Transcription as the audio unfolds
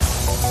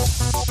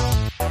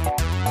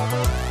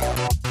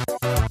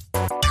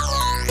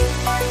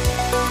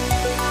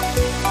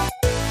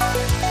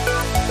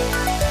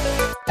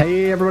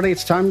Hey everybody,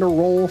 it's time to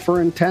roll for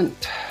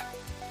intent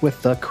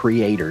with the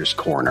Creators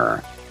Corner,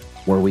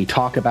 where we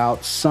talk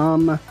about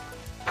some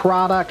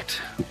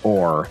product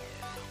or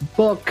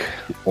book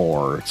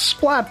or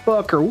splat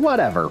book or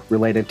whatever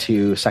related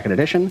to second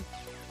edition.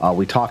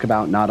 We talk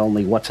about not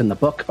only what's in the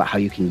book, but how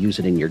you can use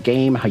it in your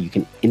game, how you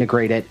can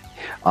integrate it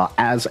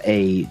as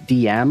a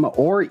DM,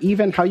 or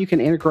even how you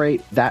can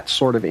integrate that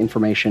sort of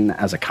information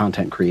as a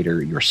content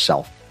creator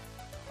yourself.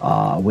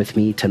 With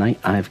me tonight,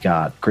 I've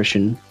got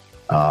Christian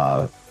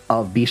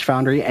of Beast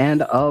Foundry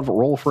and of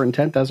Roll for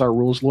Intent as our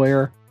rules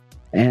lawyer.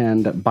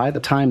 And by the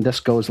time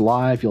this goes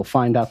live, you'll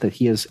find out that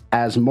he is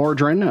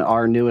Asmordran,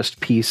 our newest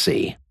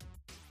PC.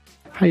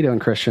 How you doing,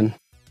 Christian?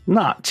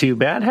 Not too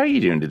bad. How are you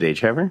doing today,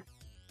 Trevor?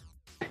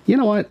 You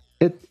know what?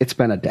 It's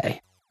been a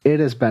day. It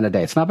has been a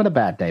day. It's not been a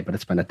bad day, but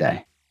it's been a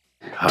day.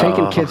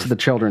 Taking kids to the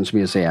Children's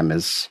Museum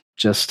is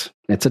just,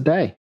 it's a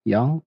day,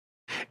 y'all.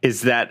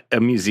 Is that a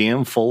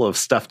museum full of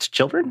stuffed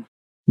children?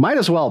 Might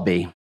as well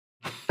be.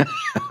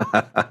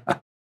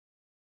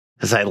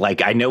 Because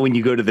I know when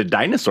you go to the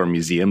dinosaur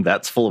museum,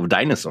 that's full of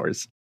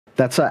dinosaurs.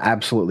 That's an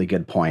absolutely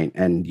good point,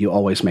 and you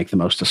always make the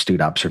most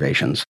astute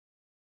observations.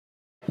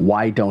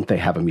 Why don't they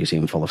have a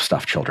museum full of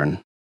stuffed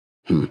children?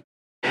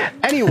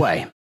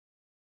 Anyway,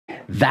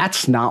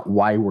 that's not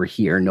why we're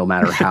here, no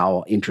matter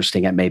how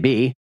interesting it may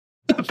be.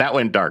 That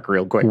went dark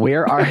real quick.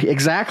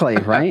 Exactly,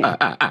 right?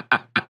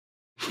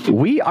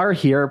 We are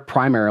here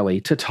primarily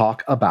to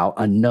talk about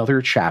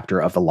another chapter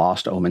of the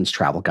Lost Omens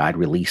travel guide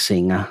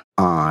releasing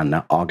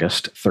on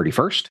August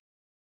 31st.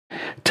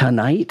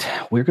 Tonight,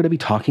 we're going to be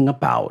talking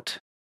about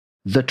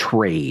the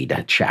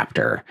trade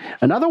chapter.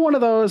 Another one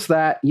of those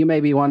that you may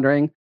be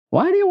wondering,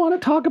 why do you want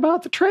to talk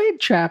about the trade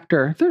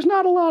chapter? There's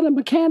not a lot of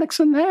mechanics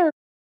in there.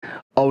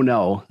 Oh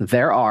no,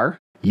 there are.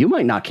 You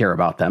might not care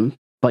about them,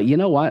 but you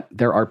know what?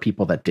 There are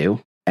people that do.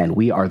 And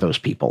we are those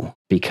people,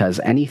 because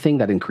anything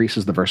that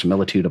increases the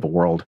verisimilitude of a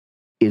world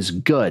is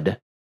good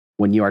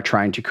when you are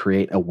trying to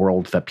create a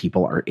world that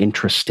people are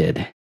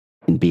interested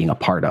in being a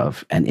part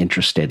of and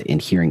interested in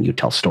hearing you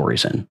tell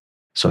stories in.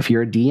 So if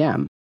you're a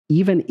DM,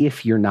 even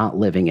if you're not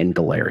living in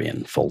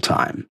Golarion full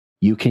time,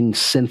 you can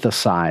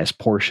synthesize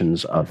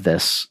portions of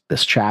this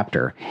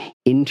chapter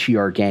into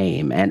your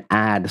game and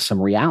add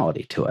some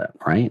reality to it,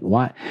 right?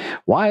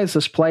 Why is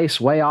this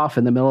place way off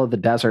in the middle of the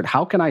desert?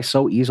 How can I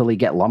so easily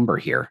get lumber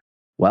here?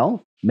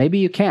 Well, maybe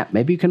you can't.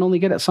 Maybe you can only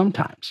get it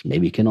sometimes.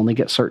 Maybe you can only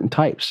get certain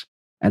types.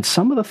 And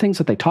some of the things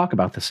that they talk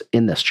about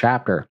in this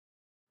chapter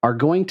are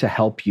going to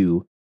help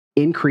you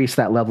increase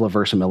that level of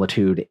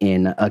verisimilitude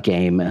in a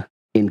game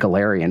in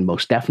Golarion,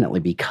 most definitely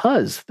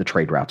because the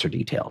trade routes are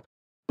detailed,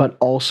 but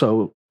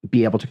also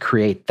be able to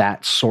create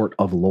that sort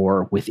of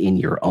lore within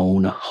your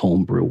own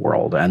homebrew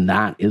world. And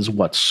that is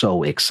what's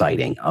so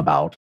exciting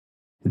about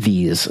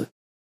these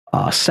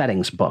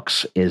settings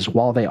books, is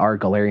while they are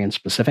Golarion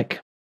specific,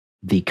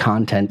 the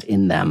content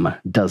in them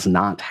does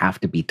not have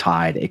to be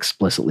tied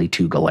explicitly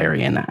to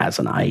Golarion as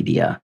an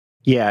idea.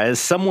 Yeah, as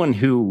someone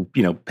who,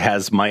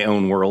 has my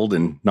own world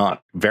and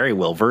not very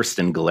well versed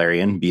in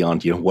Golarion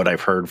beyond, what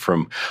I've heard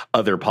from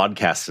other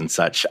podcasts and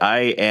such,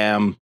 I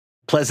am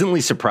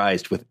pleasantly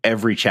surprised with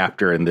every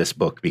chapter in this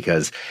book,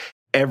 because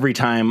every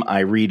time I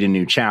read a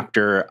new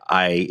chapter,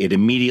 it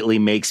immediately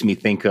makes me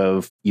think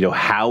of,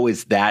 how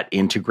is that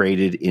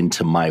integrated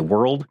into my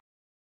world?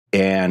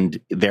 And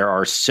there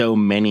are so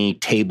many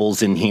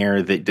tables in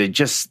here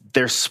that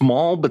they're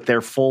small, but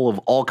they're full of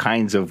all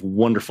kinds of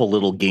wonderful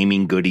little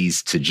gaming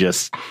goodies to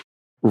just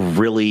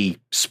really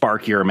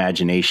spark your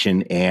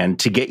imagination and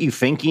to get you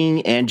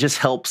thinking and just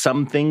help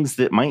some things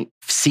that might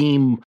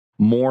seem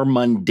more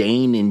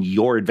mundane in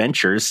your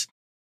adventures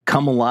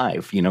come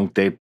alive.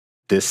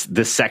 This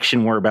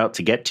section we're about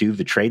to get to,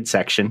 the trade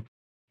section,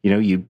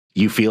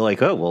 you feel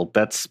like, oh, well,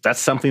 that's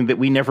something that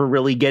we never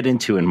really get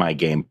into in my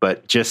game,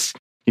 but just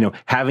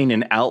having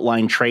an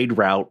outline trade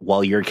route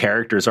while your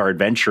characters are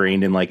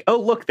adventuring and like, oh,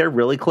 look, they're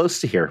really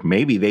close to here.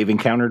 Maybe they've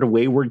encountered a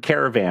wayward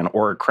caravan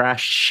or a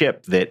crashed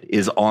ship that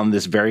is on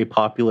this very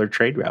popular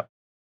trade route.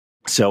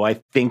 So I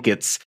think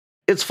it's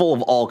full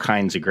of all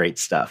kinds of great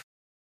stuff.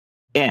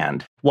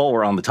 And while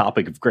we're on the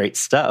topic of great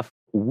stuff,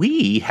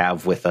 we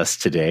have with us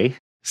today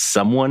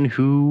someone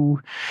who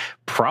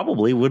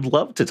probably would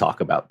love to talk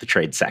about the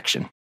trade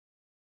section.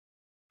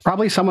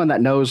 Probably someone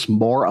that knows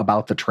more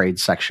about the trade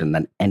section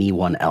than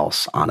anyone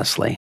else,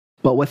 honestly.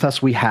 But with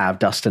us, we have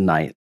Dustin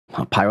Knight,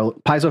 a Paizo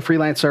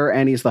freelancer,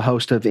 and he's the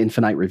host of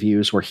Infinite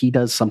Reviews, where he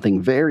does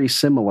something very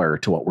similar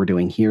to what we're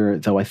doing here,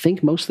 though I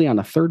think mostly on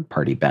a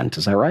third-party bent.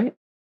 Is that right?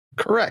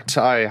 Correct.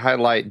 I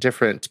highlight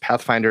different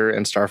Pathfinder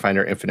and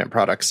Starfinder Infinite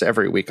products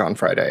every week on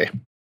Friday.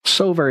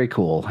 So very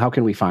cool. How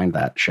can we find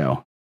that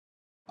show?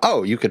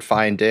 Oh, you could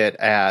find it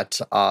at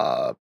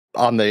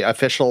on the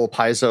official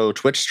Paizo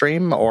Twitch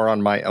stream or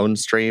on my own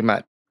stream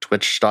at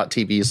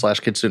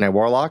twitch.tv/Kitsune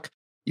Warlock.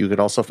 You could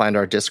also find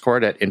our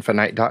Discord at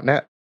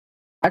infinite.net.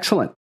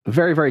 Excellent.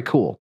 Very, very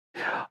cool.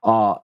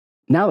 Now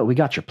that we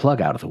got your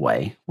plug out of the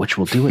way, which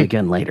we'll do it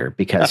again later,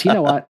 because you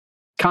know what?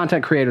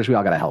 Content creators, we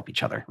all got to help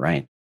each other,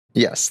 right?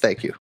 Yes,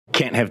 thank you.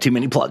 Can't have too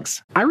many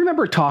plugs. I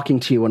remember talking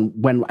to you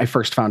when I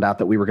first found out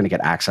that we were going to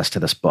get access to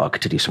this book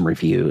to do some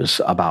reviews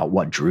about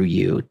what drew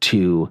you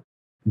to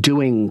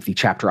doing the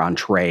chapter on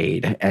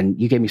trade. And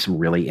you gave me some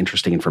really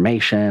interesting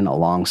information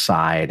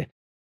alongside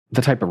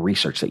the type of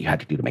research that you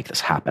had to do to make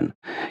this happen.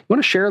 You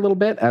want to share a little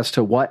bit as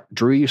to what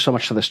drew you so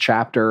much to this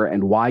chapter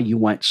and why you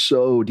went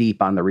so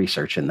deep on the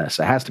research in this?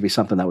 It has to be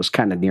something that was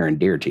kind of near and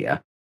dear to you.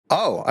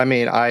 Oh, I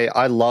mean,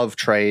 I love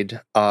trade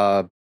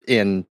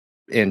in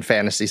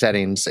fantasy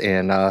settings,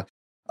 in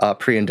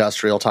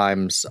pre-industrial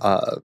times,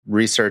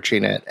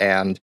 researching it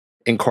and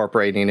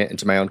incorporating it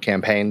into my own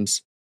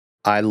campaigns.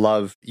 I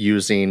love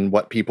using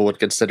what people would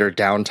consider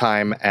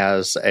downtime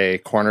as a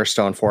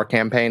cornerstone for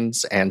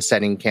campaigns and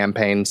setting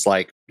campaigns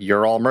like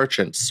you're all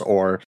merchants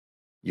or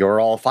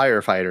you're all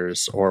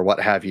firefighters or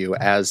what have you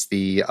as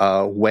the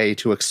way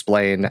to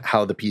explain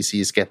how the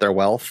PCs get their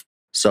wealth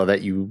so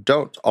that you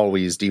don't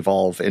always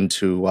devolve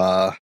into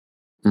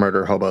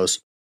murder hobos.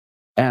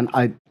 And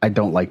I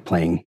don't like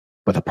playing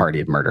with a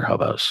party of murder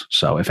hobos.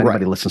 So if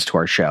anybody listens to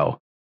our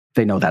show,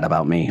 they know that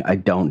about me. I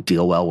don't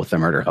deal well with the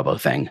murder hobo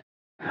thing.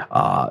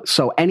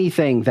 So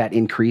anything that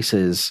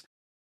increases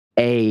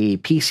a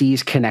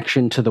PC's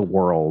connection to the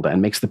world and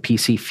makes the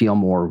PC feel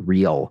more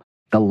real,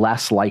 the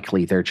less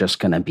likely they're just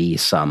going to be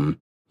some,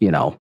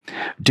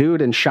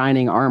 dude in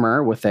shining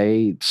armor with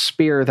a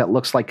spear that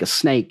looks like a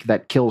snake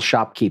that kills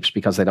shopkeepers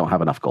because they don't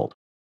have enough gold.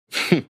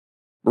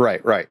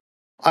 Right.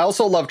 I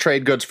also love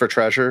trade goods for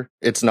treasure.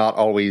 It's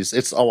always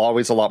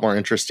a lot more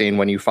interesting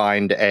when you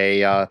find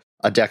a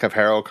deck of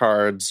hero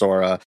cards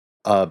or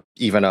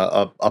even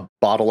a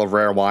bottle of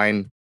rare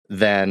wine,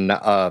 then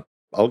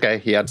okay,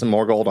 he had some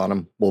more gold on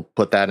him. We'll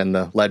put that in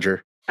the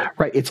ledger.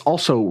 Right. It's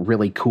also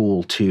really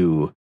cool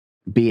to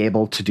be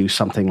able to do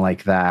something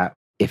like that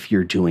if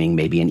you're doing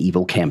maybe an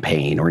evil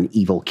campaign or an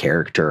evil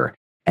character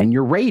and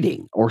you're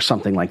raiding or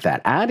something like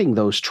that. Adding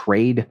those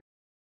trade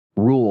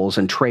rules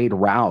and trade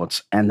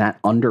routes and that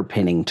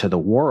underpinning to the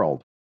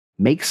world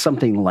makes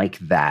something like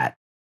that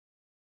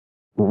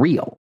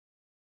real.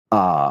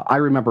 I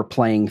remember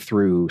playing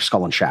through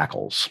Skull and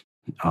Shackles,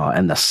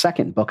 and the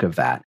second book of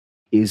that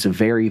is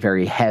very,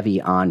 very heavy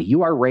on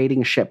you are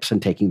raiding ships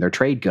and taking their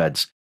trade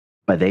goods,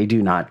 but they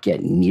do not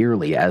get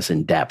nearly as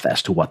in depth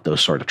as to what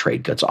those sort of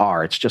trade goods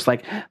are. It's just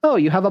like, oh,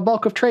 you have a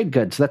bulk of trade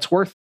goods that's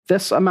worth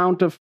this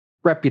amount of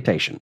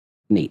reputation.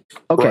 Neat.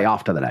 Okay,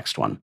 off to the next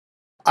one.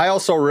 I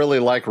also really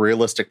like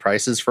realistic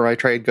prices for my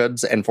trade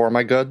goods and for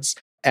my goods.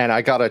 And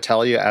I got to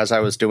tell you, as I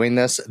was doing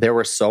this, there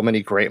were so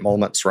many great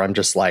moments where I'm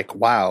just like,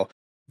 wow,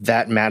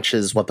 that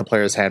matches what the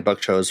player's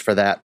handbook chose for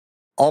that,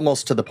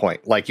 almost to the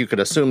point. Like you could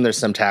assume there's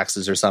some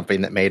taxes or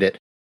something that made it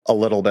a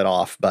little bit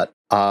off, but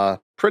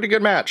pretty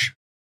good match.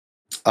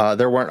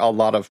 There weren't a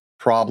lot of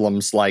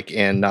problems like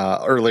in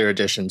earlier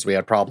editions. We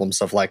had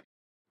problems of like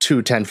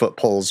 2 10-foot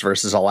pulls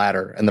versus a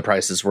ladder, and the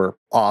prices were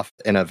off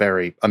in a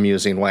very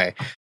amusing way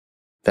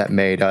that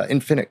made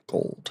infinite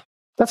gold.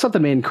 That's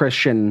something me and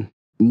Christian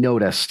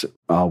noticed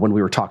when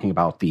we were talking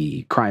about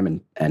the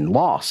crime and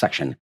law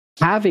section.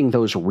 Having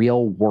those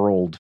real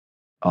world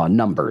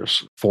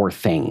numbers for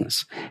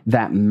things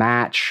that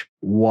match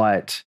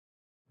what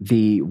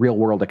the real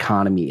world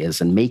economy is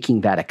and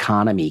making that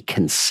economy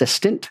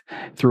consistent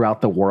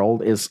throughout the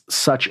world is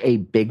such a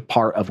big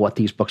part of what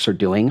these books are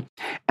doing.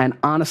 And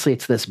honestly,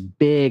 it's this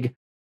big,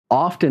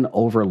 often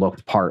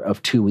overlooked part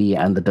of 2E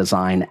and the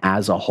design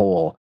as a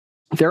whole.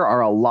 There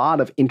are a lot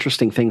of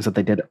interesting things that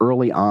they did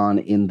early on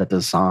in the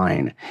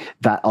design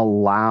that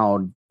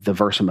allowed the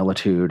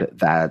verisimilitude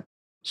that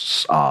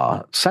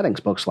settings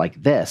books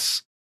like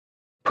this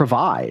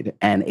provide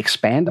and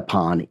expand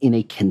upon in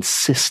a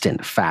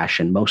consistent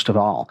fashion. Most of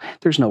all,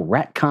 there's no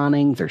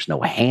retconning, there's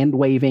no hand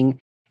waving.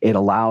 It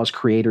allows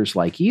creators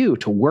like you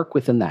to work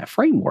within that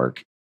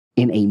framework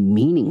in a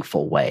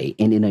meaningful way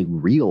and in a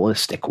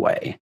realistic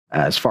way,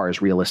 as far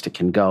as realistic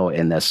can go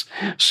in this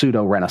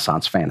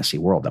pseudo-Renaissance fantasy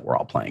world that we're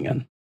all playing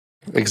in.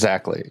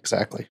 Exactly.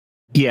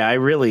 Yeah, I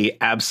really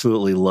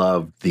absolutely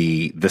love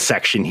the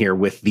section here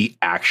with the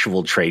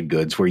actual trade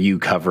goods where you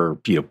cover,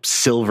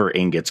 silver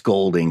ingots,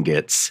 gold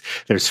ingots.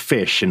 There's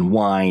fish and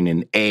wine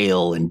and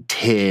ale and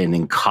tin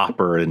and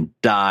copper and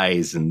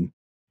dyes and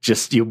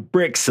just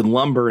bricks and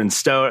lumber and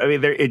stone. I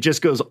mean, it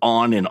just goes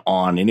on,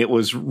 and it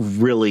was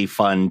really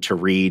fun to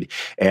read.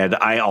 And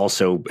I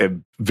also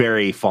am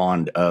very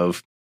fond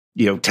of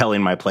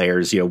telling my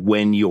players,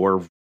 when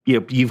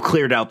you've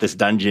cleared out this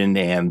dungeon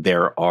and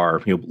there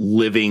are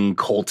living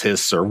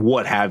cultists or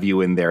what have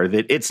you in there,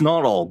 that it's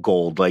not all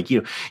gold. Like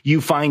you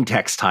find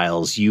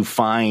textiles, you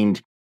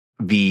find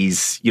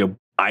these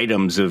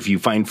items you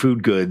find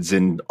food goods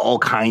and all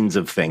kinds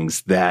of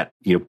things that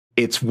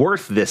it's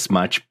worth this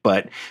much,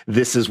 but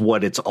this is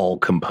what it's all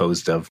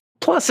composed of.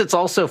 Plus, it's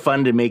also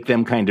fun to make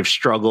them kind of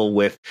struggle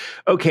with,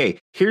 okay,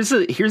 here's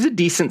a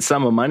decent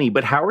sum of money,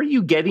 but how are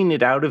you getting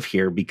it out of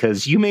here?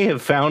 Because you may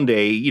have found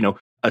a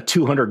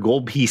 200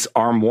 gold piece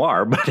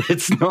armoire, but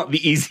it's not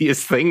the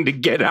easiest thing to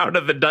get out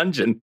of the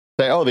dungeon.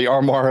 The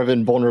armoire of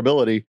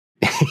invulnerability.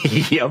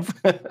 Yep.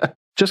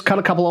 Just cut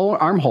a couple of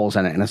armholes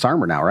in it and it's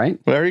armor now, right?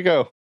 There you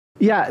go.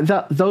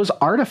 Yeah, those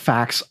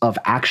artifacts of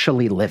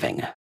actually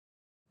living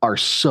are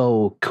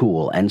so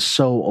cool and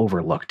so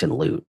overlooked in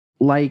loot.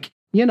 Like,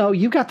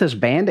 you've got this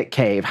bandit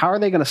cave. How are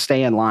they going to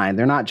stay in line?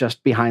 They're not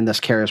just behind this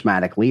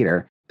charismatic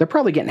leader. They're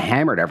probably getting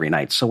hammered every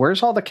night. So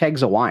where's all the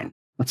kegs of wine?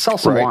 Let's sell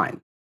some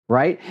wine,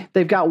 right?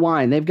 They've got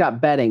wine. They've got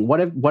bedding. What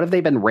have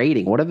they been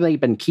raiding? What have they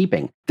been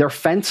keeping? They're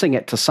fencing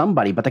it to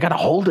somebody, but they got to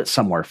hold it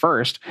somewhere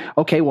first.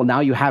 Okay, well, now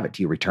you have it.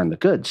 Do you return the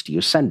goods? Do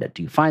you send it?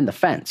 Do you find the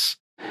fence?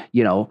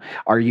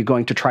 Are you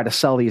going to try to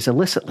sell these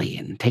illicitly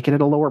and take it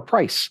at a lower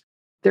price?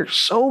 There's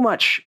so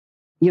much,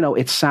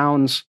 it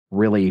sounds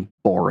really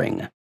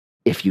boring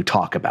if you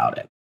talk about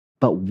it,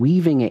 but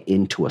weaving it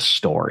into a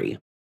story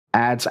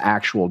adds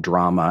actual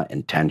drama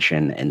and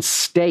tension and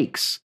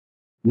stakes,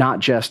 not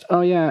just,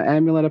 oh yeah,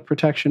 amulet of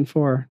protection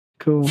 4.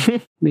 Cool,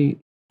 neat.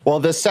 Well,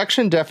 this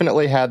section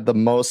definitely had the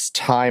most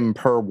time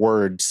per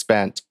word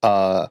spent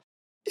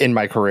in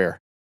my career.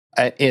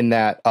 In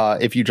that,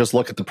 if you just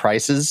look at the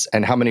prices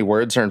and how many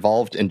words are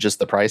involved in just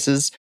the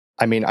prices,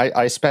 I mean,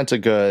 I spent a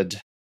good,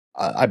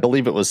 I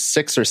believe it was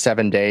 6 or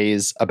 7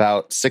 days,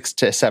 about 6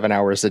 to 7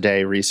 hours a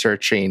day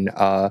researching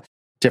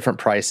different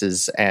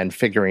prices and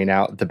figuring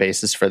out the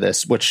basis for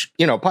this, which,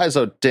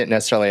 Paizo didn't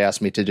necessarily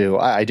ask me to do.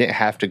 I didn't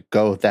have to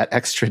go that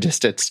extra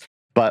distance,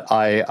 but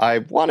I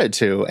wanted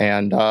to.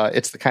 And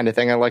it's the kind of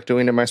thing I like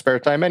doing in my spare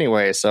time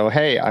anyway. So,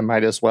 hey, I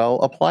might as well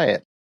apply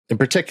it. In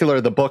particular,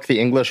 the book,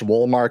 The English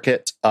Wool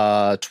Market,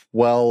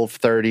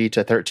 1230 to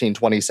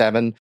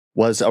 1327,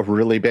 was a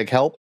really big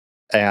help.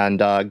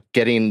 And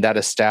getting that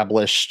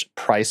established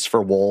price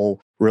for wool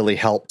really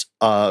helped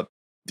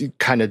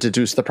kind of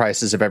deduce the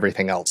prices of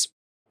everything else.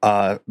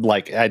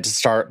 Like, I had to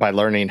start by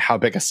learning how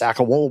big a sack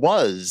of wool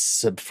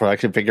was before I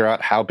could figure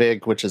out how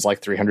big, which is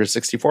like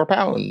 364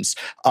 pounds.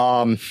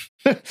 And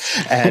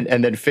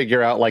then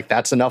figure out, like,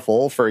 that's enough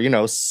wool for,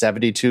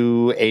 70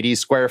 to 80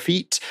 square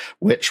feet,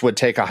 which would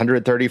take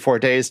 134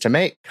 days to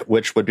make,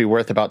 which would be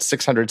worth about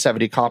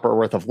 670 copper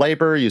worth of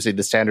labor using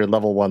the standard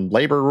level 1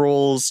 labor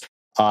rules.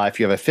 If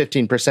you have a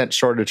 15%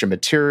 shortage of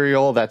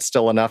material, that's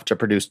still enough to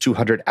produce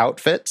 200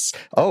 outfits.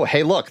 Oh,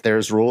 hey, look,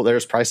 there's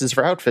prices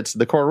for outfits in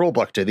the core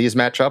rulebook. Do these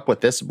match up with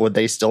this? Would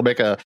they still make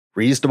a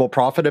reasonable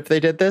profit if they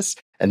did this?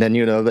 And then,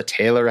 the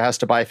tailor has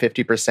to buy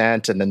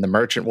 50%, and then the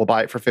merchant will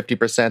buy it for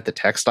 50%. The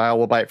textile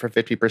will buy it for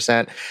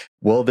 50%.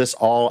 Will this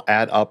all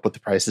add up with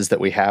the prices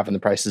that we have and the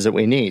prices that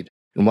we need?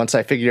 And once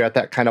I figured out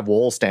that kind of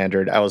wool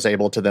standard, I was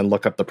able to then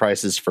look up the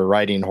prices for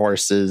riding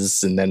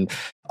horses and then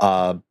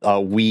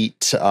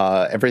wheat,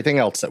 everything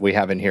else that we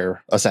have in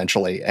here,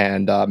 essentially,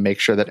 and make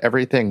sure that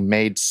everything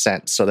made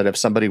sense so that if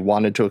somebody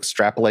wanted to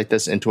extrapolate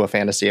this into a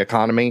fantasy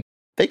economy,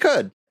 they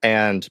could.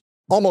 And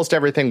almost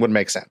everything would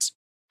make sense.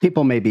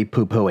 People may be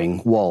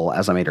poo-pooing wool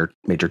as a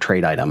major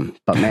trade item,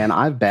 but man,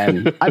 I've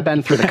been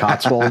through the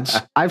Cotswolds.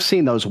 I've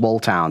seen those wool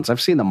towns.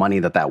 I've seen the money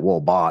that wool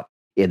bought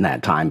in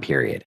that time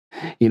period.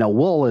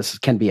 Wool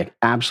can be an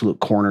absolute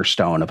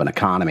cornerstone of an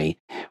economy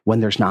when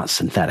there's not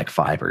synthetic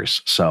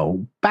fibers.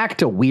 So back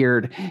to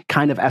weird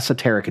kind of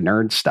esoteric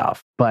nerd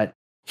stuff, but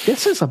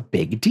this is a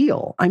big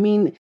deal. I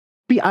mean,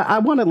 I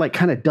want to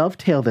kind of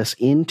dovetail this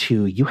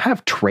into, you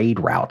have trade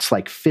routes,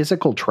 like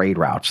physical trade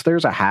routes.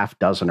 There's a half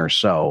dozen or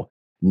so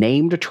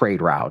named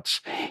trade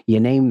routes.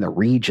 You name the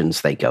regions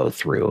they go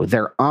through.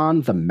 They're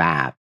on the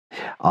map.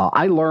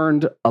 I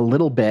learned a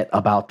little bit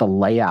about the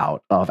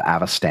layout of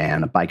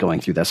Avestan by going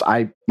through this.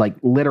 I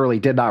literally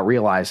did not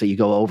realize that you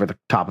go over the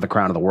top of the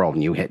crown of the world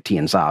and you hit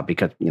Tianza,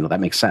 because, that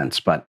makes sense.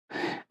 But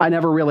I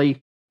never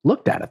really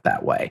looked at it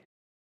that way.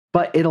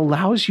 But it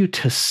allows you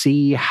to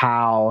see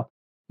how,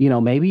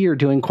 maybe you're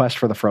doing Quest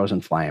for the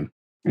Frozen Flame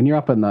and you're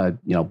up in the,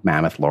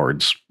 Mammoth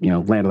Lords,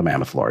 land of the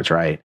Mammoth Lords,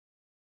 right?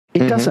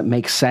 It doesn't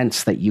make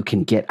sense that you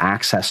can get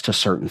access to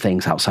certain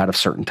things outside of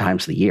certain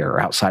times of the year or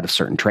outside of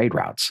certain trade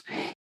routes.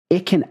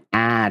 It can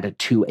add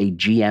to a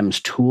GM's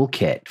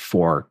toolkit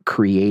for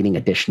creating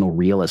additional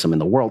realism in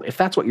the world, if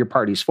that's what your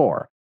party's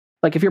for.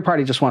 Like, if your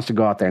party just wants to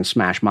go out there and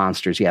smash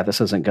monsters, yeah,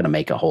 this isn't going to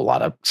make a whole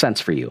lot of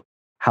sense for you.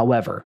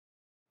 However,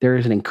 there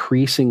is an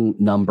increasing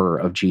number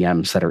of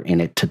GMs that are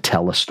in it to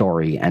tell a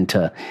story and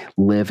to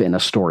live in a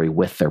story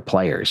with their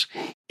players.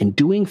 And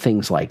doing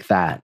things like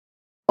that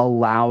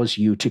allows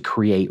you to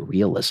create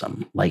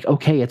realism. Like,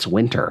 okay, it's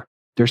winter.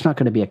 There's not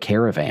going to be a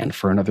caravan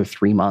for another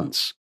 3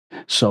 months.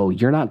 So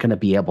you're not going to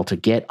be able to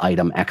get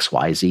item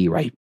XYZ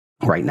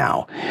right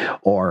now.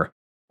 Or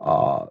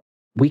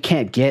we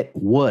can't get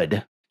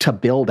wood to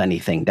build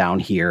anything down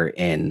here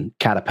in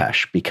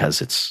Katapesh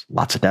because it's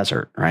lots of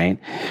desert, right?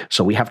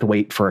 So we have to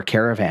wait for a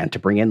caravan to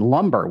bring in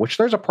lumber, which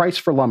there's a price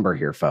for lumber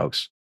here,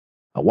 folks.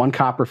 1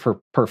 copper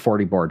per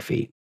 40 board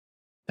feet.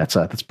 That's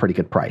a pretty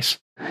good price.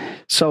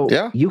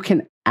 So You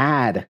can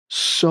add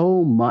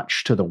so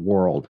much to the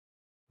world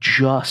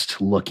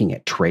just looking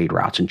at trade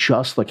routes and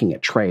just looking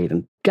at trade.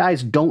 And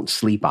guys, don't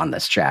sleep on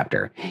this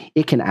chapter.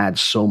 It can add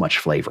so much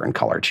flavor and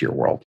color to your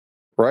world.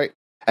 Right.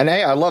 And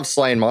hey, I love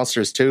slaying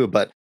monsters too,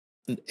 but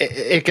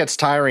it gets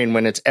tiring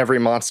when it's every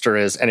monster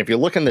is. And if you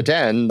look in the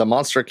den, the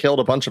monster killed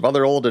a bunch of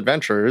other old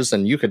adventurers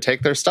and you could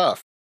take their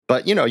stuff.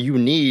 But, you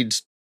need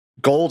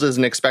gold is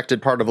an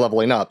expected part of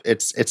leveling up.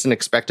 It's an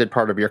expected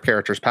part of your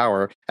character's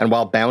power. And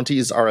while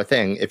bounties are a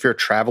thing, if you're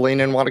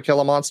traveling and want to kill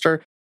a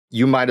monster,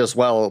 you might as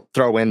well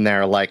throw in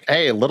there like,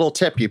 hey, little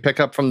tip you pick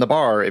up from the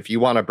bar. If you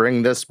want to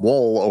bring this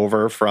wool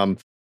over from,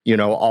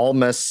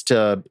 Almas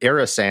to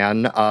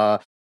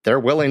Irisan, they're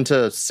willing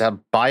to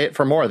buy it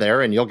for more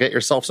there, and you'll get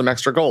yourself some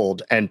extra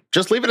gold. And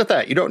just leave it at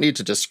that. You don't need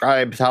to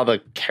describe how the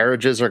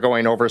carriages are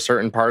going over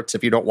certain parts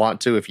if you don't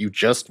want to. If you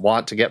just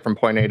want to get from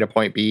point A to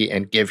point B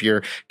and give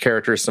your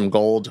characters some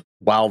gold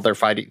while they're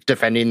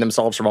defending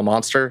themselves from a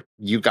monster,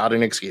 you got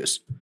an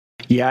excuse.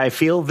 Yeah, I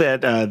feel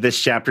that this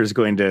chapter is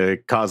going to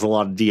cause a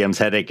lot of DM's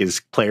headache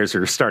as players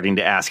are starting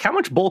to ask, how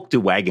much bulk do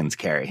wagons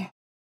carry?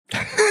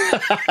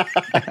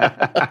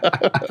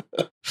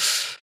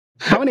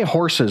 How many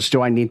horses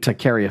do I need to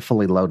carry a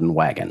fully loaded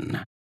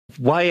wagon?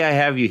 Why I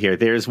have you here,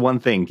 there's one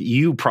thing.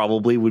 You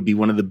probably would be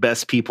one of the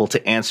best people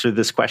to answer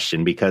this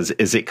question, because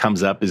as it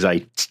comes up, as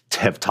I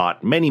have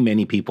taught many,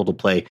 many people to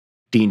play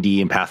D&D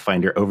and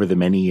Pathfinder over the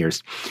many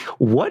years,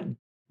 what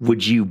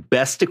would you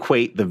best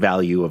equate the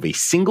value of a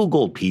single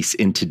gold piece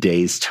in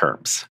today's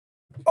terms?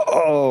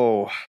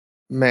 Oh,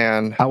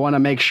 man. I want to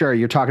make sure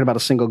you're talking about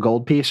a single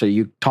gold piece, or are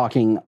you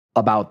talking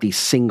about the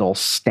single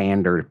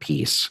standard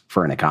piece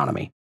for an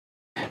economy?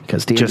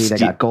 Because D&D, they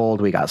got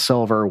gold, we got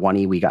silver,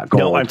 1E, we got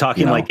gold. No, I'm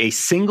talking like a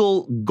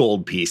single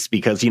gold piece,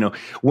 because,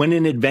 when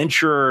an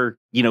adventurer,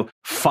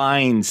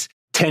 finds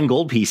 10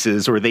 gold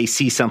pieces, or they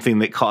see something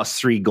that costs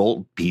 3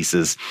 gold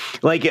pieces,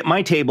 like at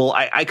my table,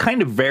 I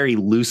kind of very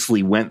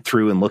loosely went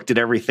through and looked at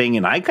everything,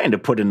 and I kind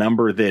of put a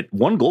number that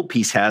 1 gold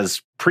piece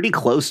has pretty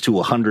close to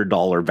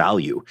 $100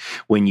 value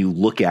when you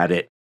look at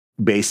it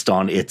based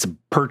on its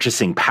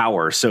purchasing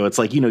power. So it's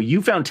like,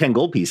 you found 10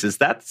 gold pieces.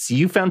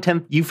 You found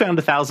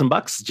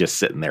 $1,000 just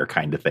sitting there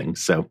kind of thing.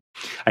 So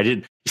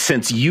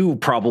since you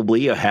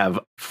probably have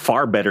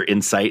far better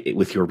insight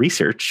with your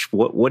research,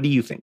 what do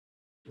you think?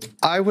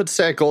 I would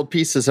say a gold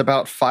piece is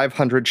about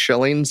 500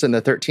 shillings in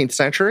the 13th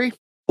century.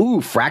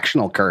 Ooh,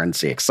 fractional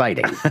currency.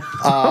 Exciting.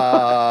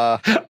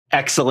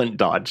 Excellent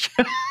dodge.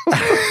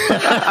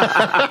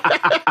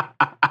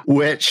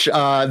 Which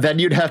then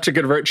you'd have to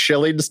convert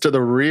shillings to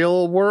the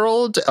real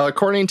world.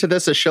 According to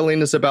this, a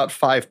shilling is about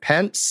 5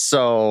 pence.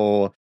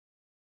 So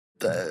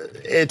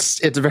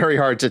it's very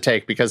hard to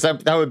take, because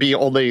that would be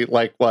only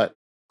like what,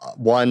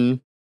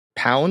 1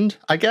 pound,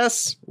 I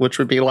guess, which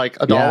would be like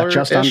 $1. Yeah,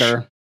 just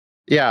under.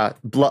 Yeah,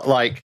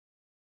 like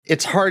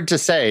it's hard to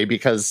say,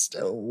 because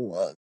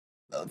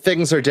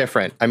things are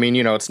different. I mean,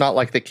 it's not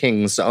like the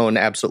kings own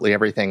absolutely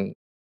everything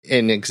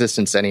in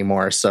existence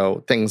anymore.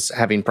 So things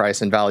having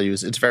price and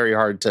values, it's very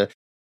hard to,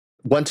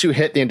 once you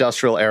hit the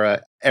industrial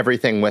era,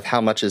 everything with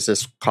how much is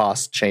this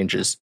cost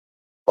changes.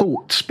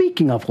 Oh,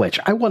 speaking of which,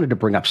 I wanted to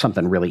bring up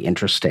something really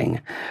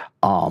interesting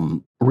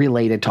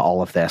related to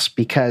all of this,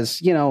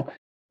 because,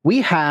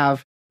 we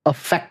have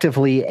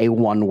effectively a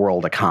one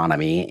world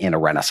economy in a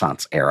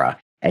Renaissance era,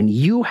 and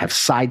you have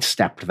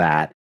sidestepped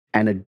that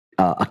and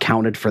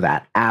accounted for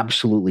that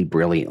absolutely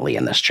brilliantly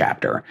in this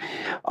chapter.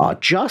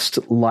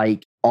 Just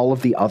like all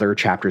of the other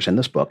chapters in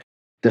this book,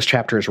 this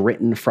chapter is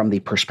written from the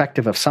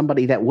perspective of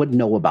somebody that would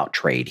know about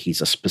trade.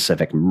 He's a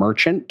specific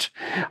merchant.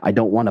 I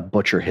don't want to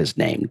butcher his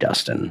name,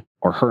 Dustin,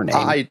 or her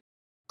name.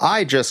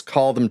 I just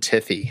call them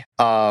Tiffy,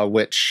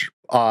 which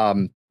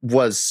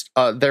was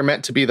they're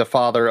meant to be the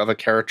father of a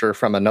character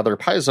from another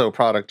Paizo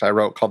product I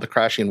wrote called The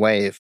Crashing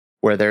Wave,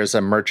 where there's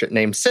a merchant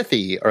named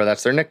Scythy, or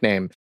that's their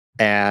nickname.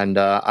 And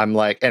I'm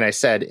like, and I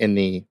said in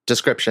the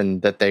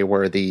description that they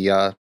were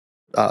the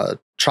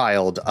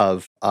child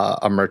of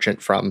a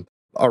merchant from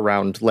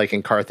around Lake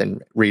and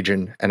Carthan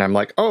region. And I'm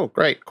like, oh,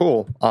 great,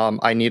 cool.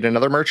 I need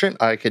another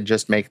merchant. I could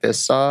just make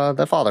this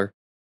the father.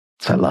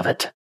 I love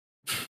it.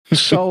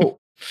 So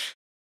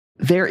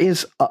there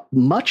is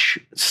much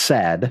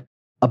said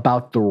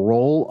about the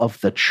role of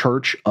the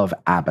Church of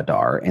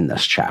Abadar in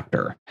this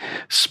chapter,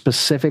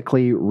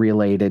 specifically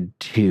related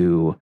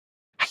to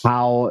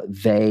how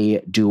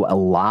they do a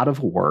lot of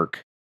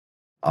work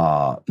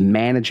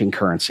managing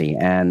currency.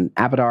 And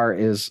Abadar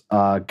is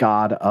a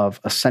god of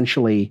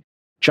essentially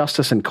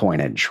justice and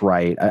coinage,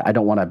 right? I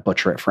don't want to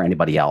butcher it for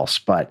anybody else,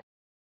 but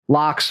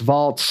locks,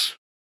 vaults,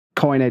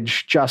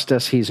 coinage,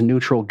 justice. He's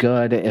neutral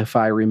good, if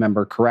I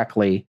remember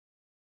correctly.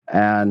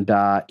 And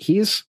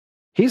he's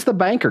the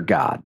banker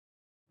god.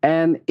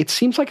 And it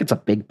seems like it's a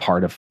big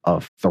part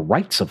of the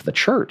rights of the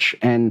church.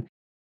 And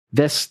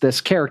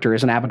this character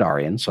is an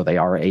Abadarian, so they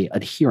are a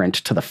adherent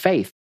to the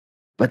faith.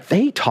 But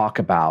they talk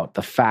about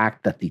the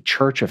fact that the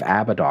Church of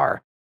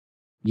Abadar,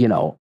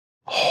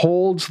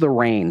 holds the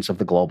reins of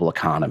the global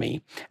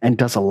economy and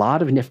does a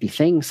lot of nifty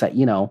things that,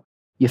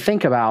 you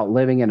think about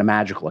living in a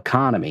magical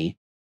economy,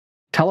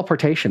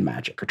 teleportation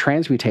magic or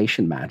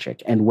transmutation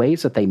magic, and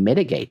ways that they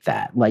mitigate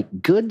that.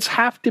 Like goods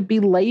have to be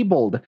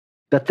labeled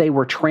that they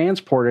were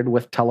transported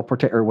with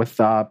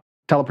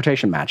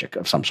teleportation magic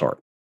of some sort,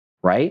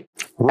 right?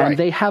 And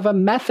they have a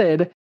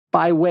method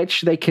by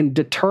which they can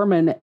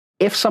determine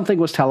if something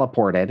was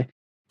teleported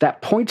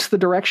that points the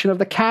direction of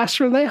the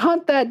caster, and they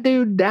hunt that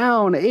dude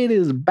down. It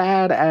is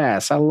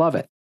badass. I love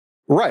it.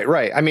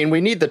 Right. I mean, we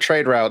need the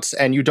trade routes,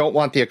 and you don't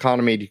want the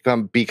economy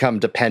to become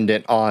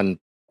dependent on,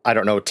 I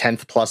don't know,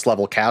 10th plus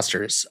level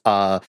casters.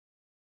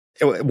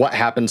 What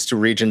happens to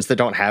regions that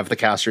don't have the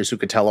casters who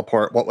could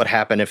teleport? What would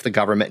happen if the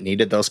government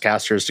needed those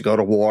casters to go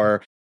to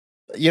war?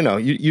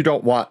 You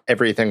don't want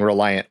everything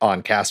reliant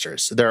on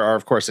casters. There are,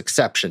 of course,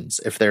 exceptions.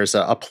 If there's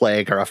a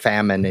plague or a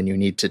famine and you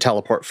need to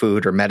teleport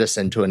food or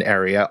medicine to an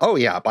area, oh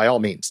yeah, by all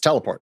means,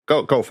 teleport.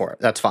 Go for it.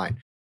 That's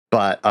fine.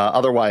 But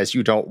otherwise,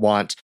 you don't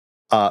want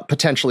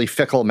potentially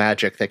fickle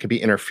magic that could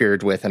be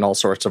interfered with in all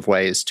sorts of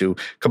ways to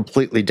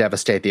completely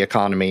devastate the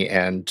economy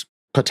and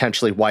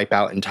potentially wipe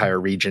out entire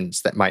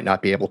regions that might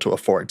not be able to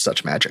afford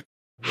such magic.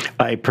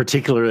 I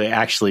particularly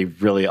actually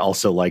really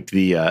also liked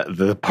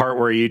the part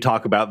where you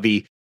talk about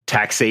the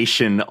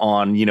taxation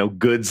on,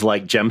 goods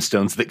like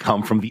gemstones that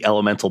come from the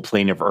elemental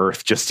plane of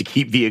Earth, just to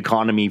keep the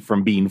economy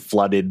from being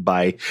flooded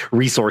by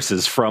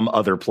resources from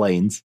other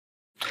planes.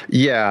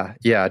 Yeah,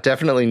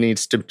 definitely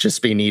needs to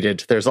just be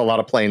needed. There's a lot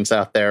of planes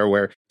out there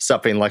where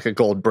something like a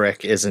gold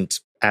brick isn't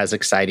as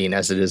exciting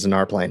as it is in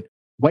our plane.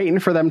 Waiting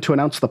for them to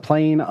announce the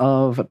plane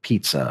of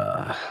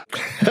pizza.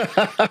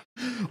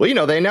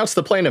 Well, they announced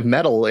the plane of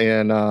metal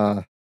in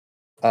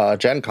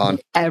Gen Con.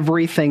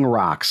 Everything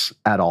rocks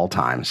at all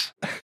times.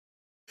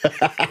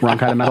 Wrong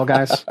kind of metal,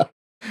 guys?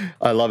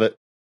 I love it.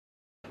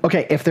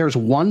 Okay, if there's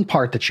one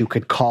part that you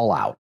could call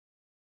out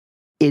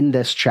in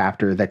this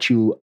chapter that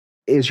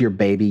is your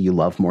baby you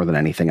love more than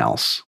anything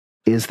else,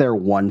 is there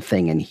one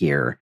thing in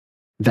here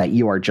that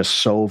you are just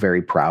so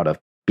very proud of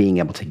being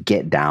able to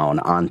get down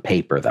on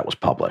paper that was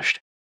published?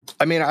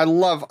 I mean, I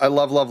love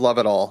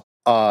it all.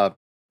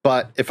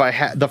 But if I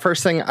had, the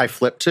first thing I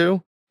flipped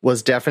to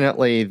was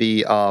definitely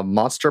the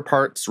monster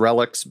parts,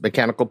 relics,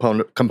 mechanical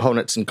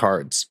components, and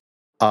cards,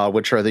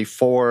 which are the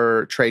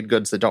 4 trade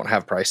goods that don't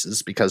have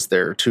prices because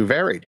they're too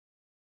varied.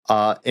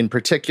 In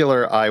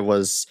particular, I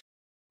was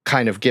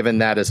kind of given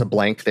that as a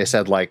blank. They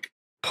said,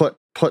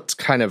 put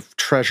kind of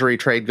treasury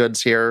trade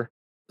goods here,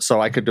 so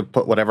I could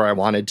put whatever I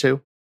wanted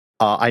to.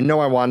 I know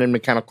I wanted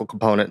mechanical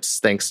components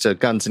thanks to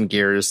Guns and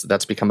Gears.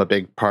 That's become a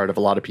big part of a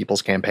lot of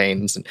people's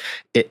campaigns. And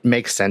it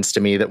makes sense to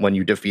me that when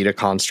you defeat a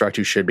construct,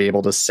 you should be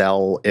able to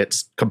sell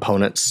its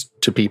components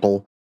to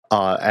people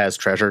as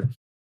treasure.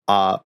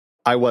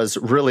 I was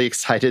really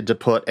excited to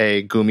put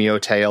a Gumio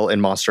tail in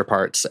Monster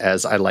Parts,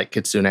 as I like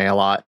Kitsune a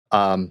lot,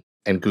 and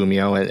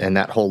Gumio and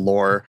that whole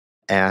lore.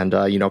 And,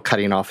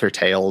 cutting off their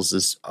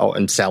tails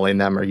and selling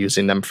them or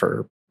using them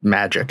for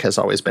magic has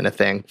always been a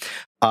thing.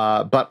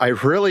 But I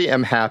really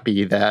am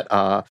happy that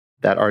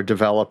our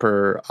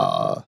developer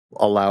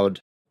allowed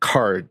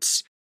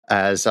cards,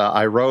 as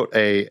I wrote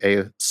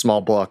a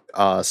small book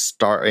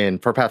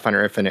for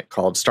Pathfinder Infinite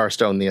called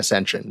Starstone: The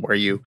Ascension,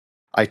 where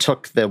I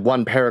took the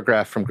one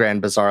paragraph from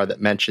Grand Bazaar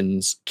that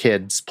mentions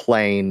kids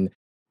playing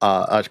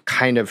a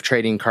kind of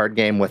trading card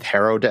game with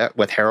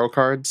hero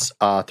cards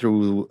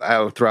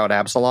throughout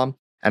Absalom.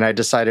 And I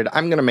decided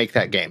I'm going to make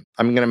that game.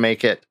 I'm going to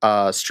make it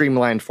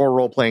streamlined for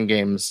role-playing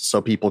games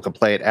so people could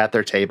play it at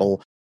their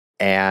table.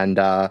 And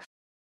at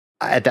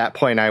that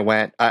point,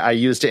 I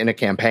used it in a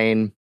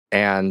campaign,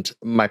 and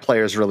my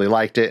players really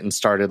liked it and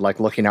started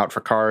looking out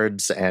for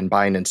cards and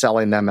buying and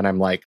selling them. And I'm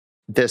like,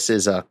 this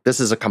is a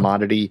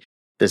commodity.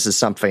 This is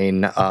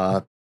something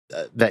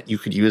that you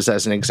could use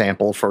as an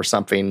example for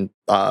something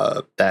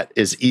that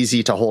is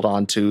easy to hold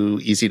on to,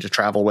 easy to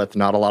travel with,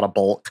 not a lot of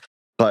bulk.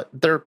 But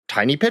they're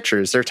tiny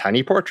pictures, they're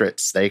tiny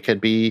portraits. They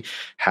could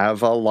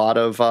have a lot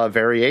of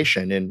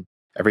variation in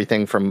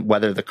everything from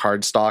whether the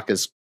card stock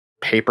is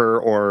paper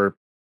or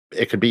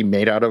it could be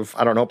made out of,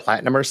 I don't know,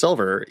 platinum or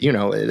silver.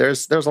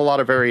 There's a lot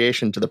of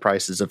variation to the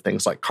prices of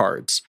things like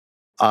cards.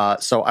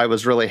 So I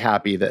was really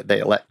happy that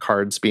they let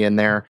cards be in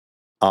there.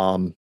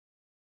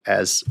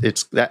 As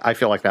I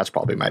feel like that's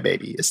probably my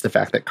baby, is the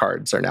fact that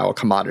cards are now a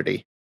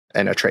commodity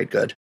and a trade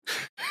good.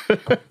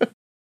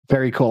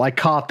 Very cool. I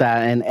caught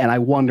that, and I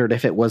wondered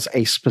if it was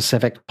a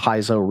specific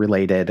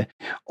Paizo-related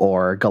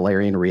or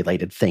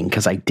Galarian-related thing,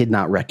 because I did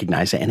not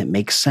recognize it, and it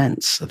makes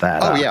sense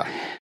that... Oh, yeah.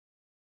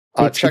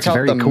 Check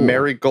out the cool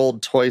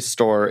Marigold Toy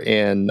Store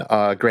in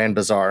Grand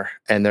Bazaar,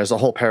 and there's a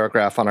whole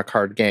paragraph on a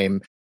card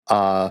game,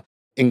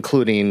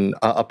 including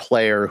a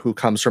player who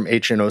comes from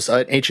ancient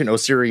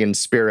Osirian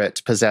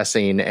spirit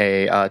possessing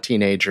a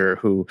teenager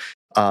who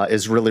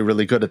is really,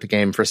 really good at the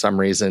game for some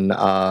reason,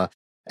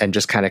 and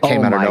just kind of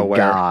came out of nowhere.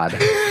 God.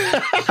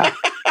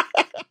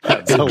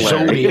 That's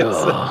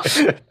hilarious.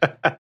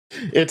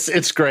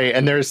 It's great.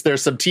 And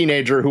there's some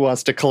teenager who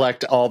wants to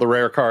collect all the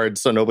rare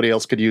cards so nobody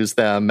else could use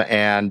them.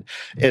 And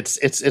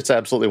it's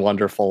absolutely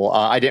wonderful.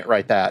 I didn't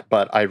write that,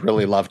 but I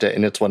really loved it.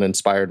 And it's what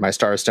inspired my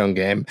Starstone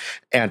game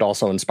and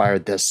also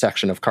inspired this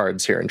section of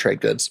cards here in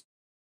Trade Goods.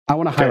 I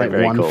want to highlight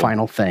one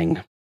final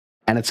thing,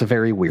 and it's a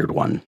very weird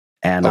one.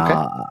 And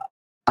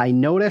I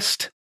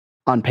noticed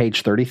on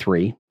page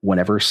 33,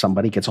 whenever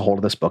somebody gets a hold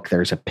of this book,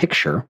 there's a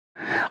picture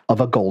of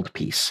a gold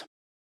piece.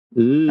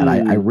 Ooh. And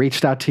I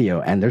reached out to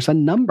you, and there's a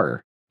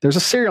number. There's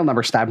a serial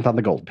number stamped on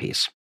the gold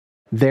piece.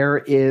 There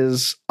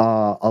is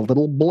a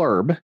little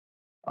blurb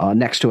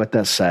next to it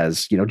that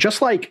says,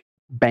 just like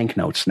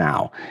banknotes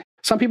now.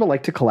 Some people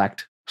like to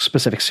collect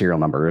specific serial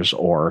numbers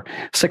or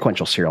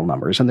sequential serial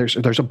numbers, and there's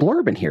a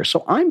blurb in here.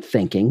 So I'm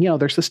thinking,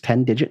 there's this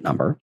 10-digit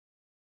number.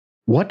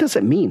 What does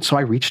it mean? So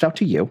I reached out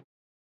to you.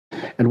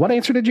 And what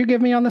answer did you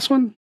give me on this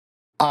one?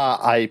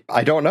 I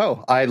don't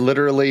know. I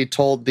literally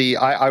told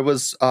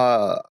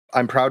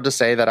I'm proud to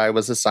say that I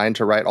was assigned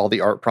to write all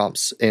the art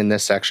prompts in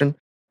this section.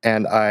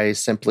 And I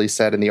simply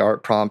said in the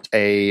art prompt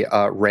a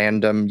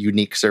random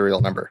unique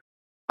serial number.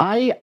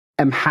 I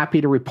am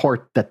happy to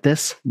report that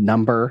this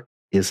number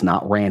is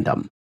not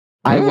random.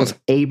 I was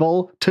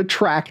able to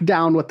track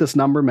down what this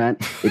number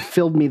meant. It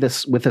filled me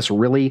with this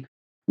really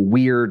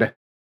weird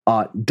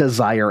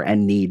desire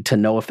and need to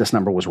know if this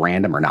number was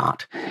random or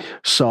not.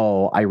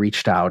 So I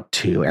reached out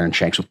to Aaron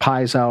Shanks with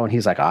Paizo, and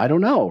he's like, I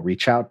don't know.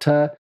 Reach out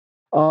to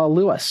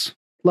Louis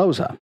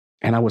Loza.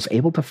 And I was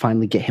able to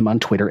finally get him on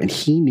Twitter, and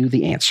he knew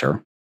the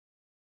answer.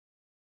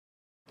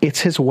 It's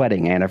his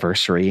wedding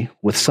anniversary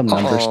with some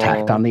numbers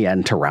tacked on the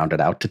end to round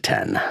it out to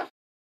 10.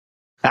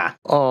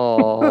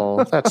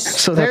 Oh,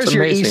 so there's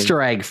your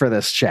Easter egg for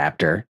this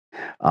chapter,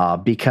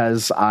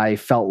 because I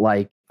felt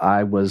like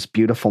I was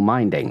beautiful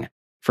minding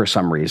for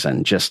some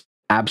reason, just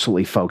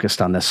absolutely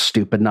focused on this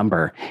stupid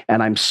number.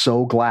 And I'm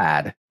so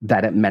glad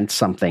that it meant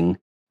something,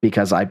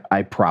 because I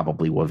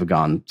probably would have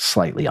gone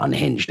slightly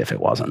unhinged if it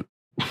wasn't.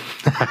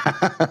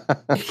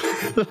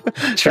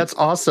 That's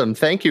awesome.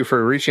 Thank you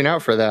for reaching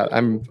out for that.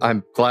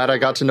 I'm glad I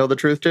got to know the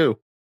truth too.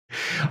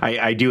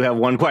 I do have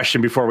one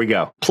question before we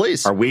go.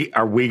 Please. Are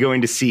we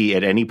going to see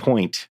at any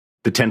point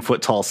the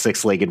 10-foot tall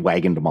 6-legged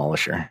wagon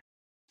demolisher?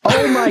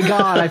 Oh my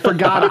God, I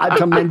forgot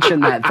to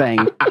mention that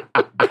thing.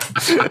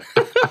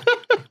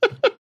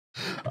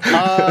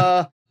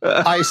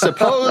 I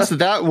suppose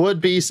that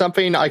would be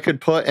something I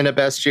could put in a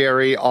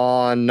bestiary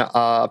on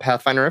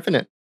Pathfinder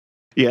Infinite.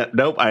 Yeah,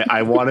 nope,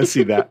 I want to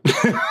see that.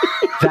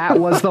 That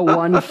was the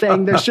one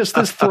thing. There's just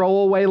this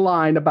throwaway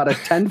line about a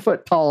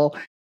 10-foot tall,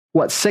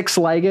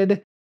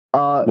 6-legged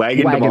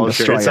wagon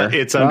demolisher.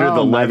 It's under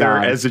the leather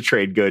as a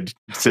trade good.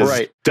 It says,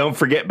 right. Don't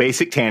forget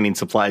basic tanning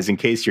supplies in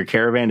case your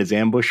caravan is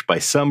ambushed by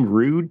some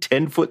rude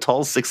 10-foot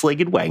tall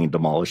 6-legged wagon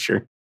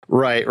demolisher.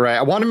 Right.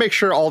 I want to make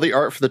sure all the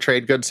art for the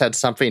trade goods had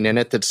something in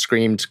it that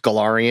screamed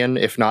Galarian,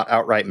 if not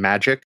outright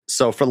magic.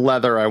 So for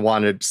leather, I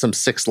wanted some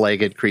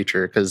 6-legged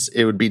creature, because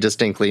it would be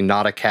distinctly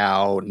not a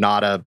cow,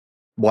 not a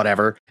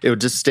whatever. It would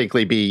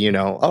distinctly be,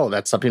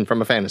 that's something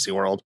from a fantasy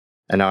world.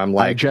 And now I'm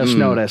like, I just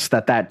noticed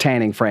that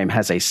tanning frame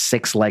has a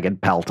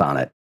 6-legged pelt on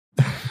it.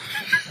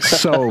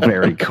 So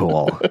very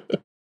cool.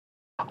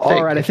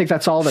 All right, I think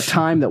that's all the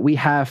time that we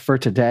have for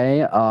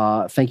today.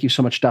 Thank you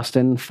so much,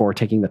 Dustin, for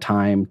taking the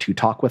time to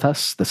talk with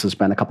us. This has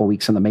been a couple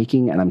weeks in the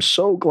making, and I'm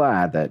so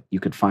glad that you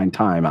could find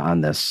time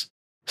on this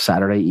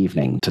Saturday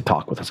evening to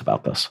talk with us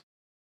about this.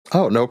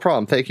 Oh, no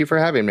problem. Thank you for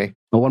having me.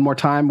 Well, one more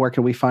time, where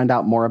can we find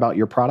out more about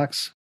your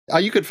products?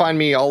 You could find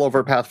me all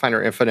over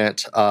Pathfinder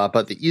Infinite,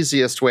 but the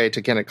easiest way to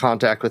get in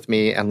contact with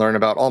me and learn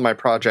about all my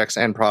projects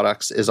and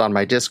products is on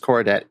my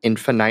Discord at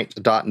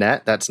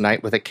infinite.net. That's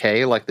night with a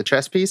K, like the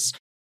chess piece.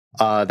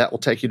 That will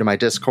take you to my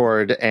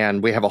Discord,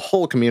 and we have a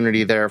whole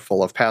community there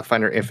full of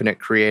Pathfinder Infinite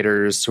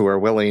creators who are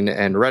willing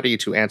and ready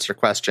to answer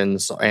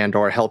questions and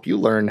or help you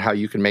learn how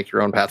you can make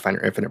your own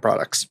Pathfinder Infinite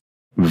products.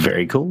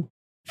 Very cool.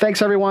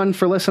 Thanks, everyone,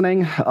 for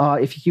listening.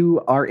 If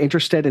you are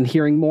interested in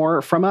hearing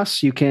more from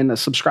us, you can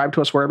subscribe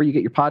to us wherever you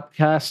get your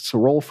podcasts.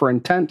 Roll for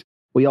Intent.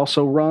 We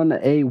also run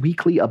a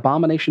weekly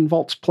Abomination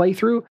Vaults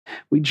playthrough.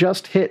 We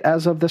just hit,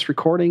 as of this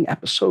recording,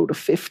 episode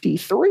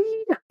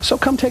 53. So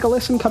come take a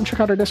listen. Come check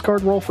out our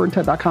Discord,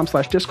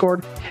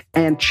 rollforintent.com/Discord,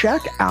 and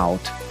check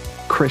out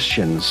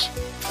Christian's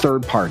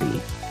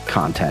third-party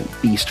content,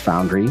 Beast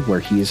Foundry, where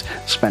he's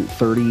spent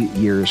 30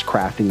 years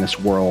crafting this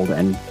world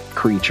and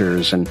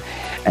creatures and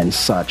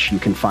such. You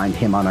can find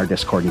him on our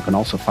Discord. You can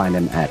also find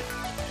him at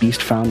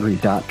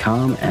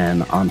beastfoundry.com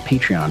and on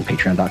Patreon,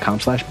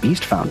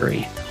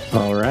 patreon.com/beastfoundry.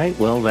 All right.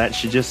 Well, that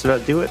should just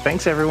about do it.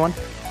 Thanks, everyone.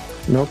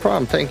 No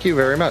problem. Thank you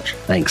very much.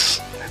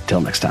 Thanks.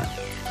 Till next time.